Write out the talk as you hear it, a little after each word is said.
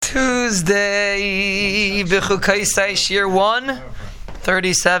Tuesday, B'chukaisai, Shir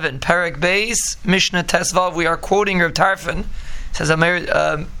 137, Perek Beis, Mishnah Tesvav. We are quoting Reb Tarfon. It says a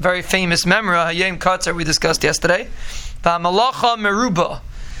very famous memra, Hayom Katzer, we discussed yesterday. V'malacha meruba.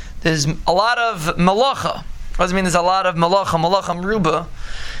 There's a lot of malacha. What does it mean there's a lot of malacha? Malacha meruba.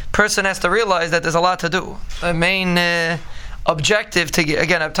 Person has to realize that there's a lot to do. The main objective to get,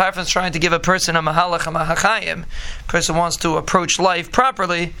 again, Tarfon's trying to give a person a mahalach, a mahachayim. Person wants to approach life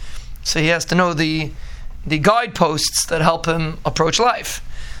properly, so he has to know the guideposts that help him approach life.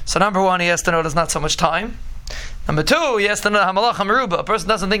 So number one, he has to know there's not so much time. Number two, he has to know hamalacha meruba. A person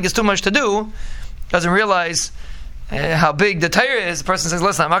doesn't think it's too much to do, doesn't realize how big the Torah is. The person says,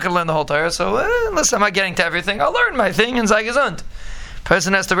 listen, I'm not going to learn the whole Torah, so listen, I'm not getting to everything. I'll learn my thing in sei gesund.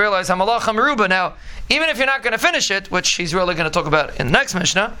 Person has to realize hamalacha meruba. Now, even if you're not going to finish it, which he's really going to talk about in the next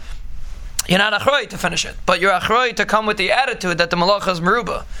Mishnah, you're not achroi to finish it, but you're achroi to come with the attitude that the malacha is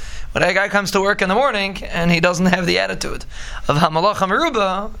meruba. When a guy comes to work in the morning and he doesn't have the attitude of hamalacha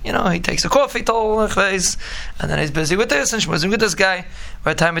meruba, he takes a coffee till and then he's busy with this and schmoozing with this guy.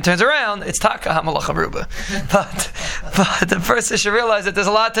 By the time he turns around, it's taka hamalacha meruba. But the person should realize that there's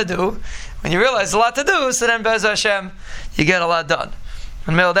a lot to do. When you realize there's a lot to do, so then Be'ez Hashem, you get a lot done.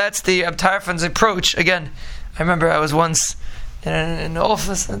 And that's the Reb Tarfon's approach. Again, I remember I was once in an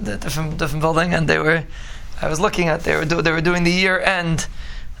office in a different building, and I was looking at they were doing the year end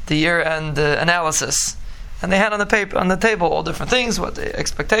analysis, and they had on the table all different things, what the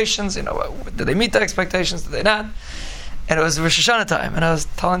expectations, did they meet the expectations, did they not? And it was Rosh Hashanah time, and I was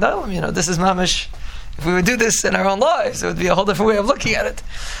telling them, this is mamish. If we would do this in our own lives, it would be a whole different way of looking at it.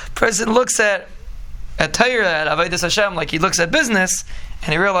 Person looks at Torah, at Avodas Hashem, like he looks at business,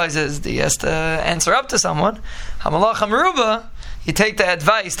 and he realizes that he has to answer up to someone. Hamalacha meruba, you take the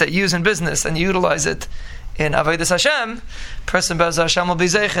advice that you use in business and you utilize it in Avodas Hashem. Person Be'ez Hashem will be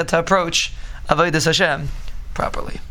zeichet to approach Avodas Hashem properly.